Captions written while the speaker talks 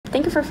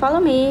Thank you for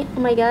following me.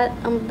 Oh my god,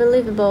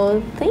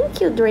 unbelievable.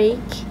 Thank you,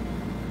 Drake.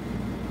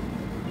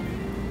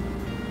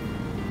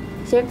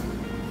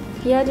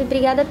 Viado,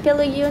 obrigada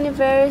pelo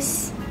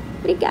universe.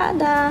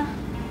 Obrigada.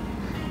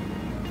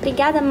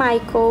 Obrigada,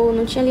 Michael.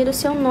 Não tinha lido o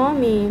seu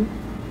nome.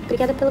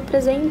 Obrigada pelo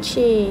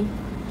presente.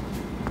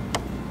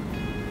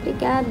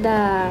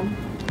 Obrigada.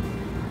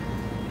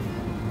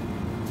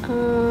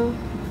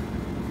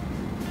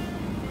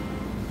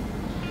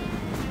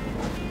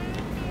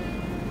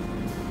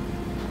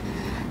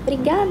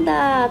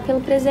 Obrigada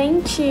pelo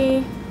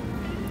presente.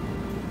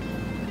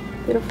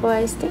 Beautiful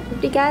eyes.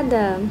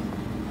 Obrigada.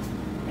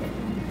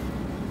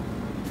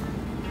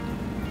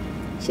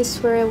 She's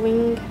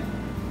swearing.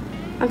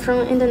 I'm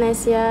from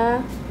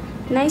Indonesia.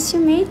 Nice to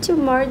meet you,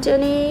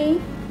 Marjorie.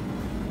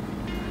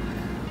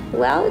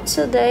 Well,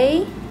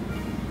 today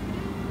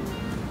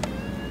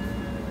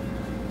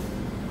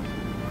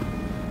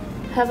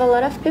have a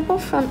lot of people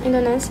from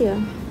Indonesia.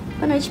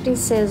 Boa noite,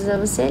 princesa.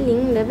 Você é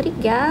linda.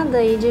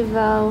 Obrigada,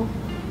 Edival.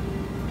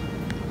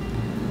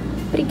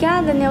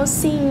 Obrigada,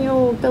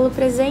 Nelsinho, pelo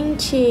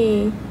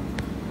presente.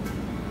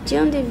 De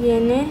onde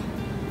viene?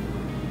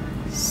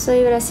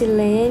 Soy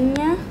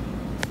brasileña.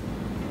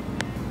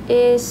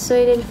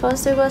 Soy del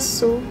Foz do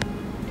Iguaçu,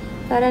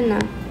 Paraná.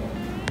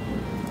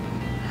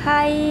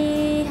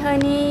 Hi,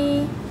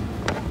 honey.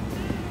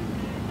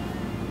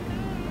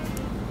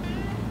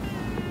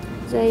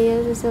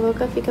 Isaías, essa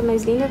boca fica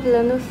mais linda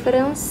falando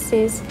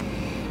francês.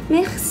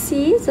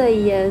 Merci,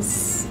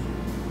 Isaías.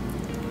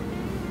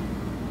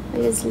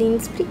 Olha os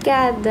links.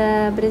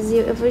 Obrigada,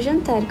 Brasil. Eu vou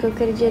jantar,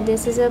 qualquer dia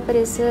desses eu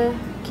apareço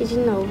aqui de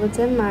novo.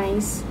 Até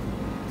mais.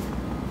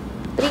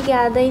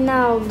 Obrigada,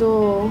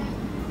 Hinaldo.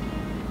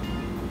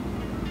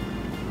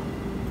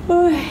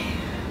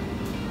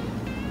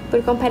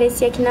 Por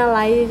comparecer aqui na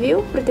live,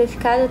 viu? Por ter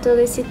ficado todo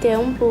esse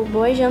tempo.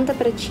 Boa janta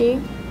pra ti.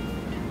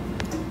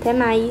 Até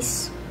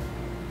mais.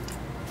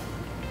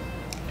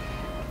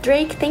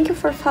 Drake, thank you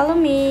for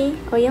following me.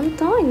 Oi,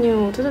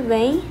 Antônio. Tudo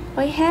bem?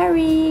 Oi,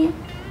 Harry.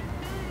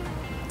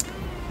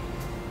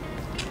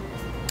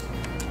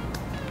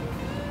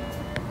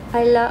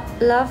 I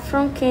love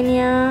from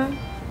Kenya.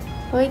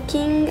 Oi,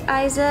 King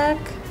Isaac.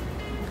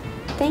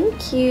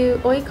 Thank you.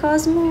 Oi,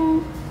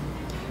 Cosmo.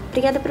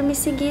 Obrigada por me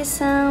seguir,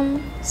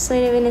 Sam. Sou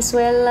de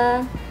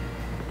Venezuela.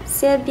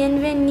 Seja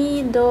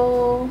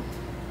bem-vindo.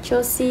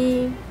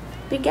 Josie.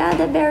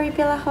 Obrigada, Barry,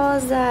 pela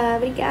rosa.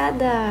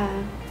 Obrigada.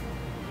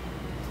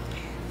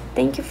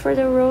 Thank you for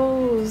the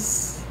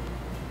rose.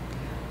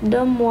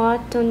 Donne-moi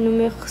ton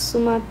numéro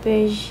sur ma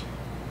page.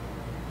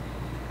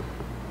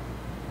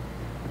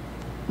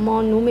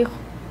 Mon numéro.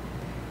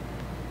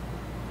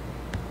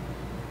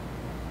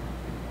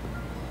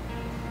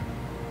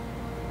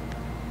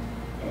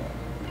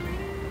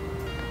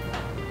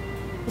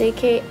 Dès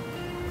que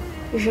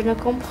je ne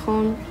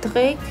comprends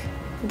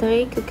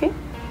Drake, ok?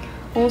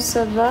 On se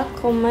va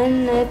comme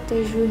une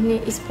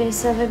journée, espère que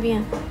ça va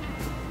bien.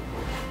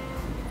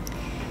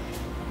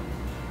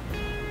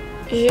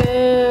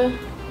 Je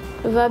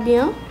va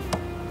bien.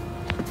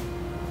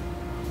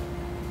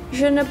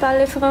 Je ne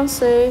parle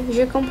français,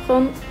 je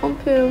comprends um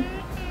peu.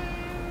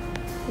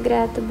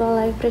 Grata,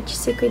 boa live pra ti,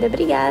 se cuida.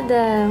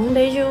 Obrigada, um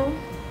beijo.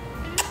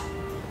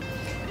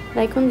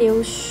 Vai com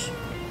Deus.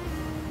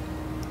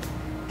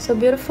 So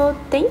beautiful,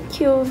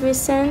 thank you,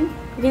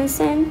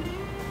 Vincent.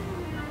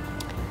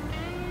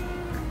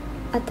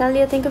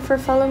 Atalia, thank you for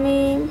following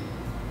me.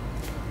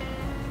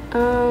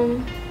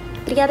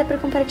 Obrigada por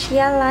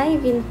compartilhar a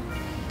live,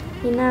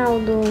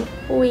 Rinaldo.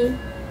 Ui.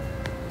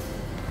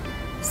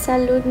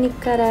 Salud,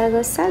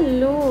 Nicaragua.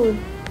 Salud.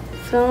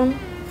 From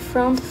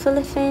the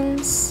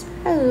Philippines.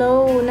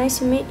 Hello, nice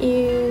to meet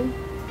you.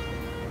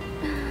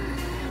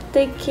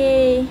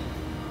 DK.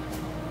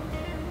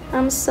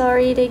 I'm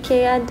sorry,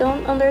 DK, I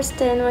don't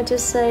understand what you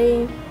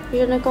say.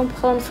 Je ne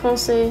comprends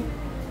français.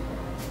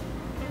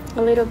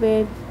 A little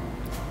bit.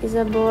 Is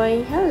a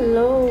boy.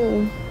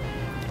 Hello.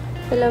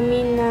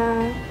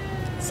 Philomena.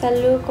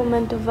 Salut,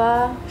 comment tu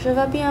vas? Je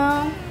vais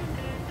bien.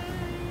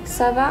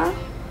 Ça va?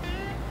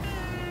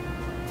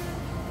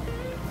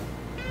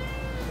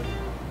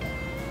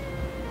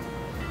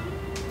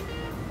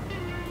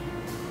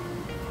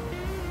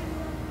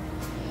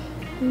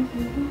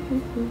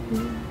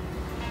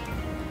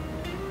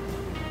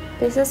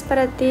 Besos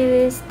para ti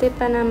desde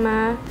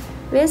Panamá.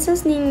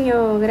 Besos,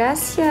 niño.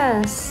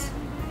 Gracias.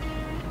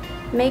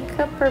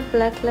 Makeup for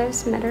Black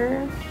Lives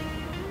Matter.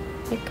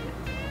 Makeup.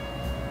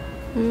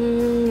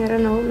 I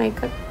don't know.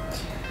 Makeup.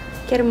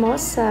 Que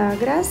hermosa.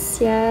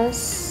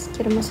 Gracias.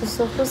 Que hermosos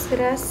ojos.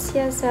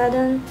 Gracias,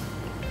 Adam.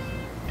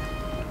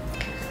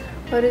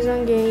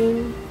 Horizon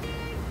Game.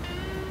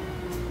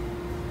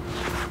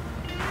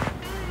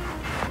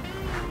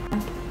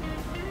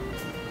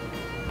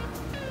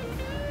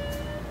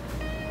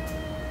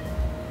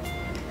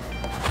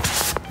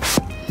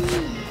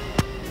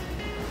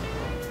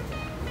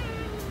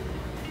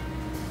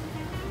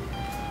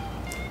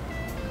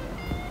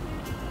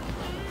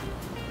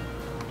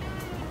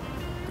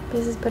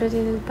 Besos para ti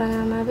del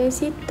Panamá.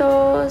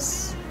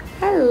 Besitos.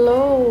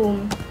 Hello.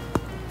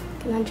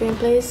 Can I join,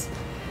 please?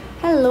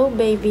 Hello,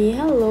 baby.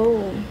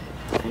 Hello.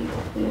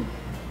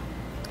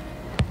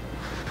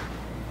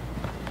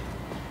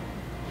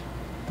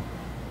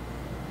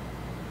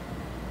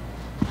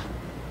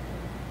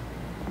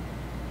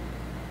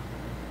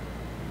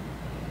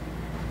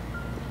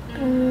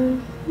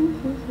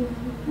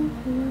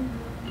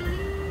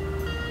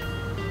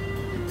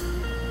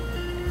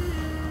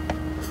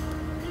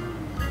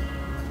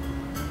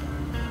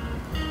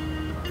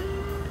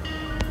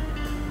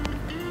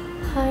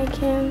 Hi,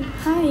 Kim.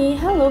 Hi.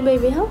 Hello,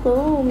 baby.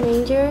 Hello,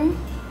 Manger.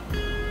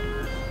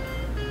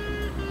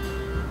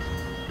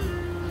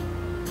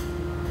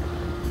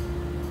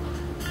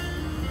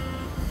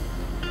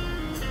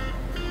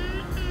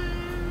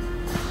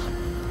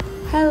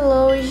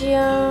 Hello,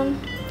 Jean.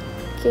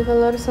 ¿Qué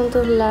color son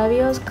tus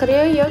labios?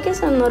 Creo yo que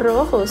son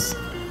rojos.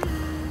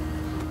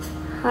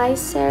 Hi,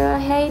 Sarah.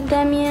 Hey,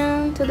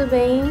 Damian. Tudo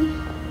bem?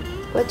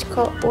 What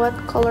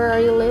color are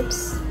your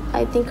lips?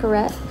 I think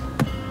red.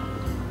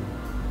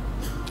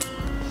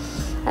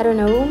 I don't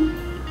know.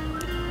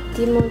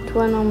 Dis-moi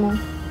toi, maman.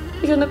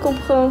 Je ne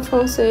comprends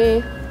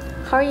français.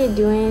 How are you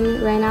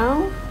doing right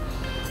now?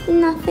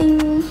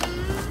 Nothing.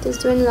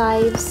 Just doing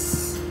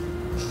lives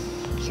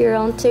here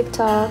on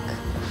TikTok.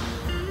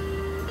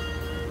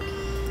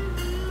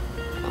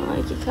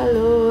 Ai, que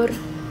calor.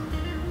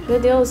 Meu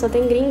Deus, só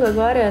tem gringo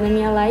agora na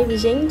minha live.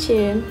 Gente,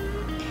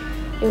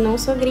 eu não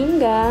sou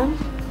gringa.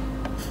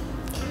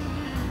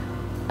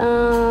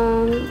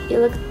 You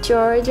look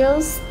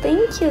gorgeous.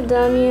 Thank you,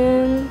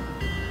 Damian.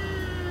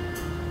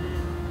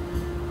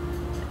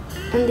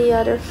 And the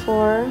other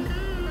four?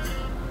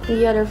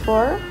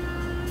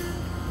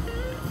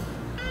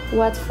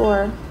 What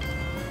for?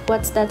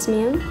 What's that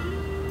mean?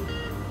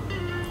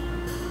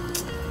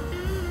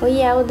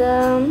 Oi,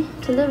 Elda.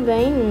 Tudo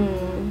bem?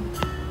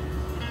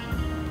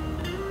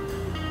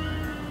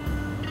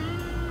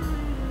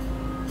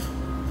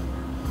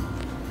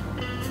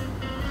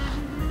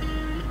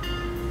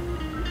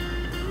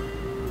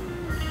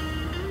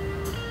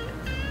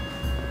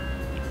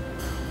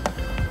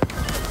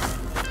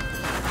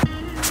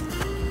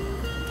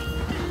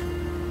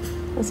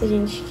 Nossa,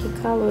 gente, que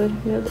calor,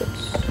 meu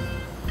Deus.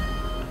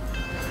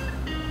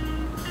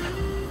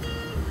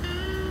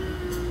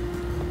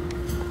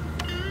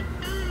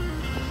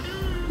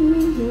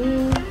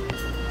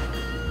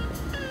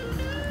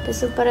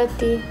 Eso para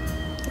ti.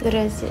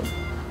 Gracias.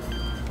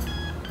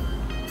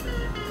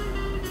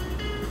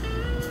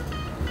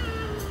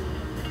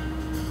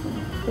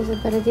 Eso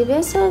para ti.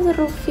 Besos,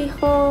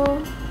 Rufijo.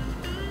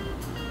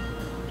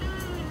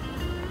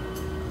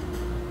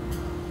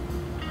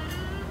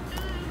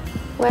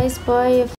 Wise boy.